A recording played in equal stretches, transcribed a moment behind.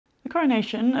The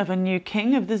coronation of a new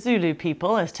king of the Zulu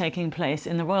people is taking place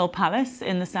in the royal palace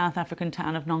in the South African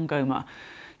town of Nongoma.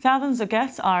 Thousands of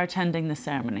guests are attending the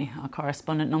ceremony. Our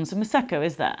correspondent Misuzulu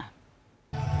is there.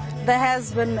 There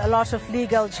has been a lot of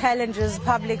legal challenges,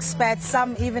 public spat,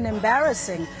 some even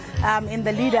embarrassing in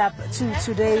the lead up to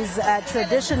today's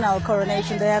traditional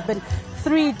coronation. There have been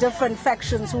 3 different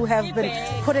factions who have been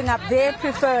putting up their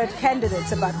preferred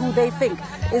candidates about who they think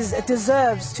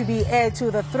deserves to be heir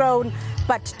to the throne.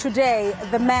 But today,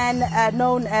 the man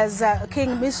known as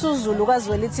King Misuzulu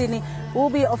Zwelithini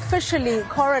will be officially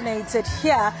coronated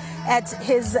here at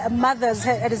his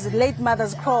late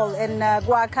mother's kraal in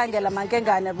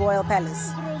KwaKhangelamankengane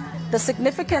Palace. The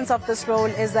significance of this role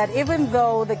is that even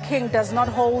though the king does not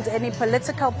hold any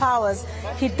political powers,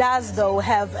 he does, though,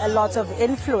 have a lot of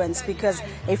influence because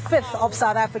 1/5 of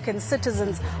South African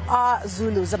citizens are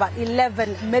Zulus, about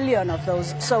 11 million of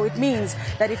those. So it means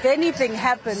that if anything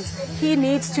happens, he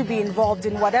needs to be involved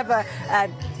in whatever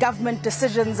government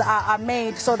decisions are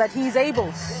made so that he's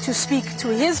able to speak to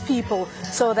his people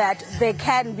so that they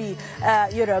can be,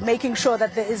 making sure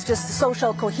that there is just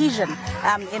social cohesion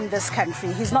in this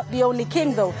country. He's not the only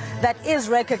king, though, that is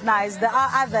recognized. There are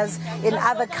others in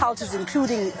other cultures,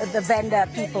 including the Venda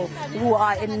people who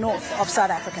are in north of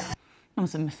South Africa.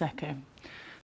 Misuzulu.